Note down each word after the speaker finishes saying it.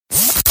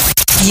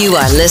You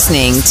are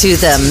listening to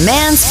the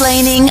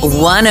Mansplaining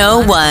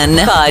 101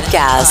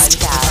 podcast.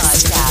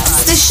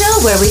 The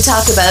show where we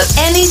talk about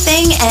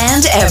anything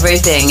and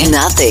everything.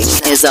 Nothing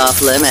is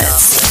off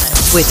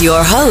limits. With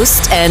your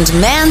host and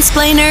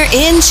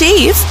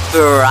mansplainer-in-chief,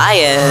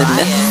 Brian.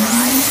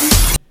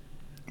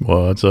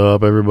 What's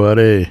up,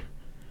 everybody?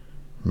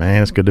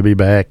 Man, it's good to be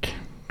back.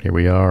 Here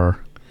we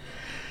are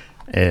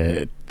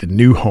at the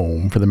new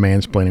home for the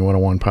Mansplaining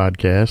 101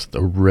 podcast,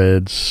 the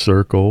Red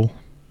Circle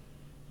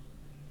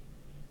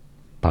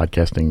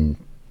podcasting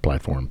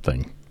platform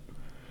thing.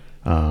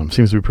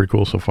 Seems to be pretty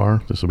cool so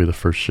far. This will be the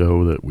first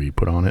show that we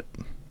put on it.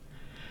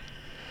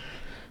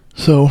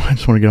 So I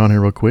just want to get on here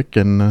real quick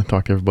and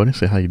talk to everybody,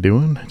 say how you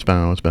doing. It's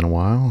been a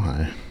while.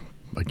 I,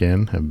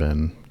 again, have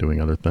been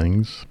doing other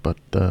things, but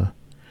I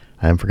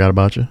haven't forgot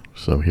about you.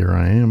 So here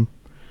I am.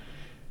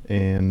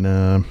 And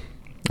I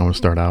want to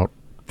start out,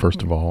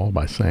 first of all,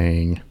 by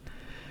saying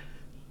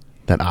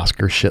that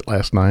Oscar shit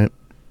last night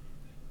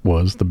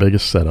was the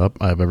biggest setup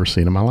I've ever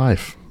seen in my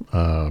life.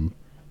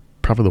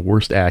 Probably the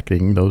worst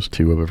acting those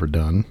two have ever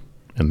done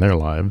in their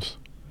lives.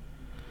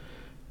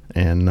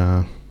 And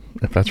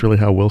if that's really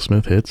how Will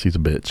Smith hits, he's a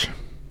bitch.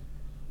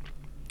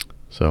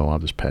 So I'll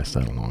just pass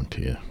that along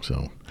to you.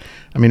 So,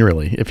 I mean,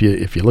 really, if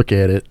you look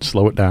at it,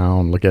 slow it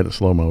down, look at it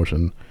slow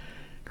motion,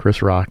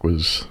 Chris Rock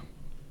was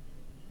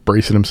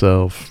bracing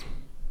himself.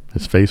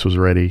 His face was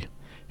ready.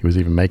 He was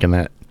even making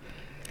that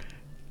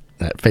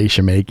face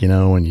you make,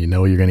 when you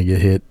know you're going to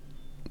get hit.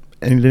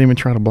 And he didn't even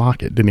try to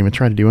block it. Didn't even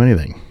try to do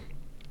anything.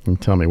 You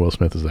tell me Will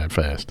Smith is that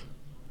fast.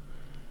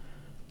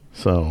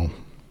 So,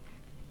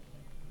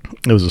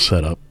 it was a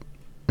setup.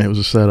 It was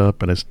a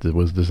setup, and it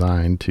was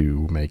designed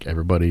to make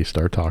everybody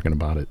start talking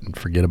about it and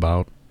forget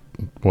about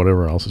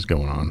whatever else is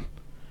going on.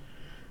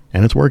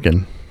 And it's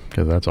working,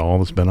 because that's all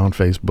that's been on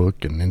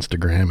Facebook and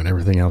Instagram and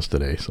everything else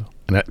today. So,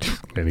 and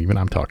even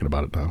I'm talking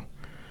about it now.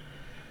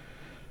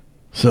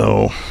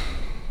 So,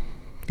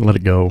 let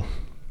it go.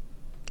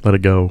 Let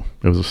it go.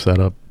 It was a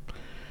setup,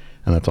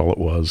 and that's all it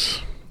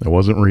was. It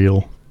wasn't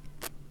real.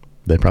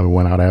 They probably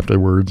went out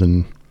afterwards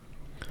and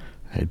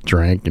had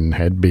drank and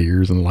had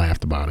beers and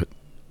laughed about it.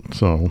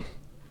 So,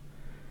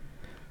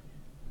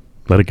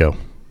 let it go.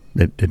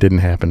 It didn't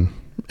happen.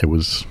 It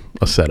was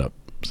a setup.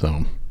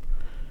 So,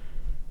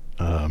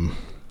 well,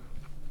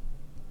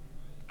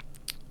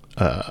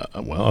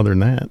 other than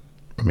that,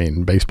 I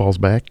mean, baseball's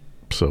back,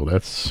 so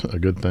that's a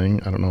good thing.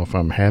 I don't know if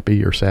I'm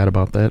happy or sad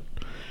about that.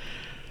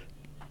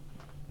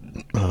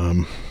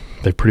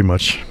 They pretty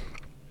much,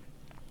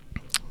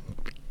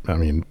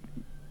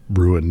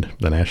 ruined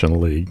the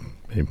National League.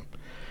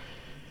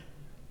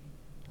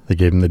 They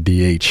gave him the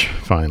DH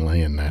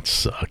finally, and that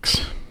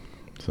sucks.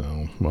 So,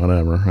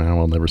 whatever. I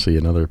will never see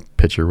another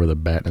pitcher with a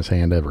bat in his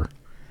hand ever.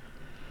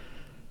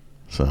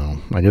 So,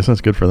 I guess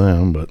that's good for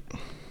them, but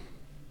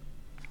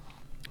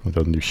it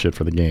doesn't do shit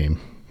for the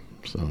game.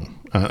 So,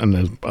 and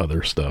there's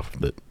other stuff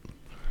that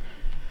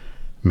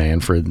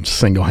Manfred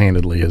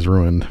single-handedly has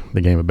ruined the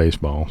game of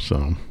baseball.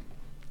 So,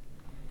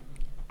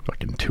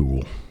 fucking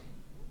tool.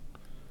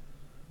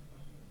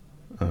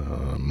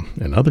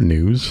 In other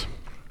news,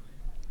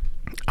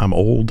 I'm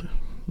old,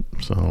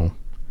 so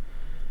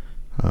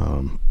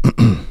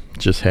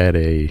just had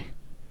a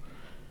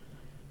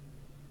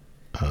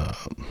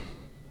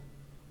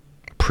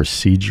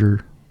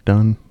procedure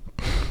done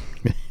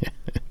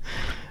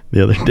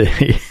the other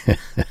day.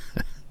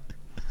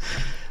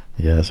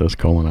 Yeah, so it's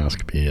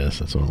colonoscopy. Yes,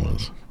 that's what it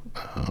was.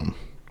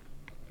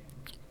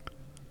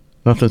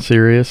 Nothing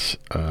serious.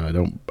 I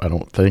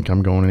don't think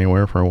I'm going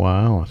anywhere for a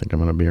while. I think I'm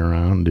going to be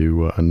around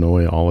to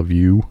annoy all of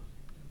you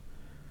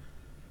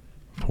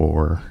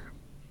for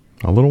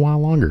a little while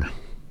longer,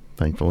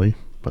 thankfully.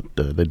 But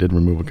they did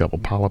remove a couple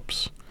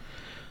polyps.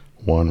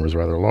 One was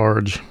rather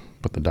large,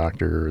 but the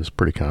doctor is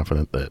pretty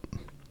confident that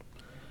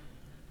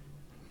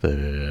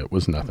it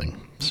was nothing.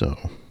 So,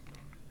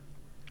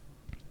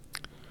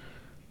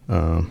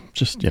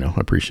 just,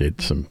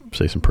 appreciate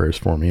say some prayers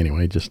for me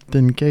anyway, just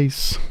in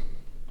case.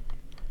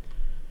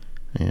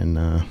 And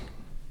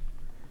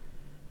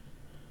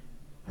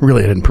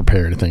really, I didn't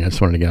prepare anything. I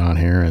just wanted to get on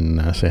here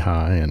and say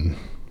hi and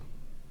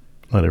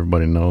let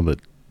everybody know that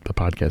the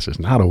podcast is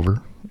not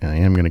over. I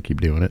am going to keep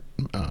doing it.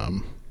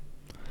 I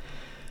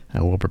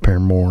will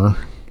prepare more.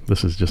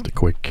 This is just a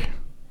quick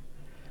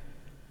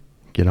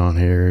get on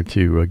here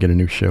to get a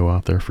new show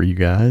out there for you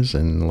guys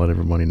and let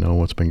everybody know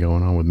what's been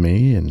going on with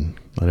me and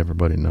let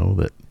everybody know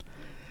that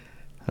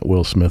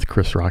Will Smith,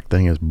 Chris Rock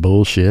thing is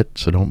bullshit,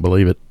 so don't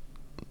believe it.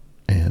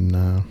 And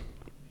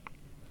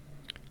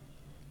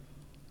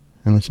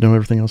let you know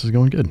everything else is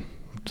going good.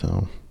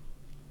 So,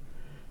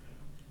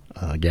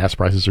 gas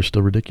prices are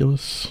still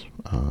ridiculous.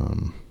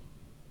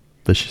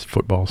 This is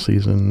football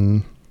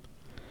season.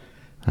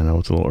 I know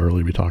it's a little early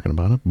to be talking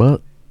about it,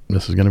 but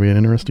this is going to be an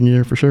interesting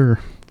year for sure.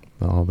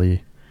 All the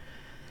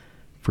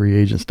free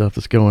agent stuff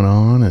that's going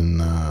on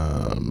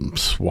and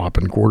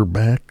swapping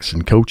quarterbacks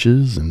and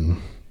coaches, and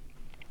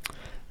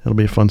it'll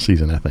be a fun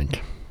season, I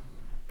think.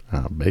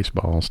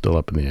 Baseball is still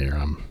up in the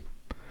air.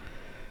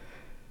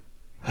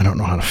 I don't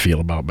know how to feel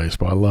about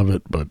baseball. I love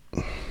it, but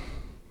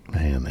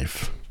man,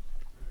 they've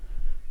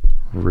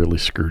really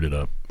screwed it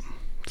up.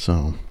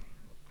 So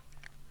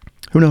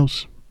who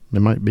knows? It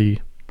might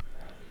be,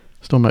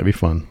 still might be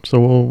fun. So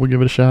we'll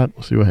give it a shot.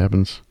 We'll see what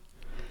happens.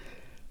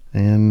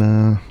 And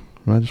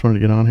I just wanted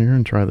to get on here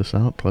and try this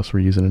out. Plus,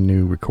 we're using a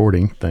new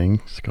recording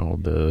thing. It's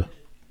called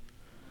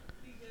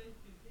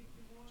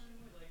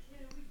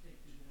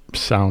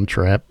Sound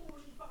Trap.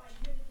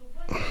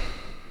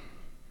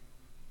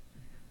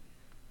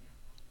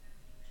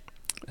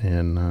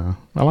 And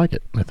I like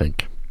it, I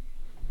think.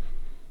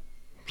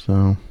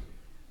 So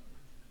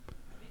I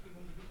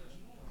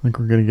think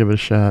we're going to give it a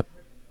shot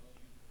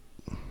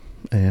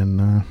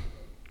and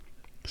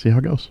see how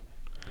it goes.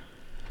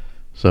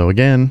 So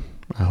again,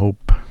 I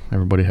hope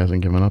everybody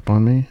hasn't given up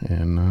on me,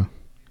 and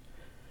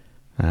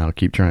I'll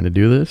keep trying to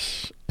do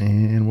this,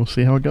 and we'll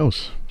see how it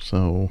goes.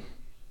 So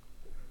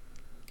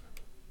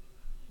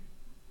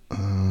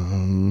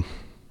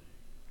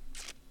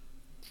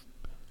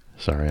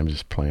sorry, I'm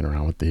just playing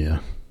around with the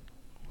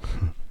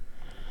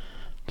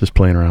just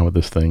playing around with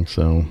this thing,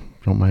 so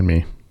don't mind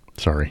me.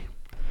 Sorry.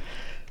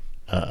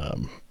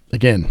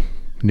 Again,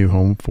 new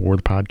home for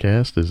the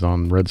podcast is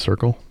on Red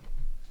Circle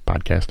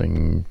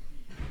podcasting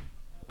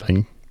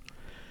thing.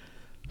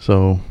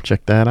 So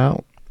check that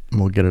out.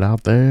 We'll get it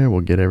out there.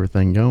 We'll get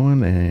everything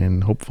going,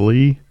 and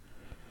hopefully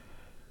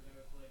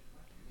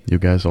you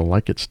guys will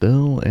like it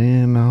still,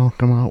 and I'll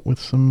come out with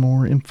some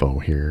more info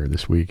here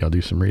this week. I'll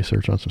do some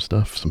research on some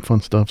stuff, some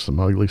fun stuff, some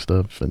ugly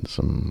stuff, and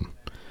some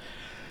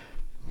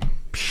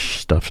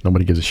stuff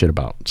nobody gives a shit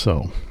about.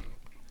 So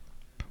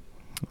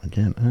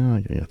again,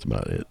 I think that's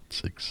about it.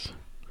 6.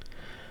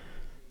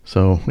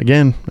 So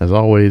again, as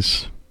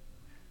always,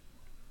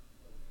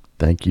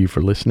 thank you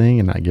for listening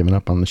and not giving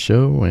up on the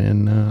show,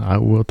 and I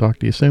will talk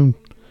to you soon.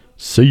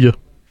 See ya.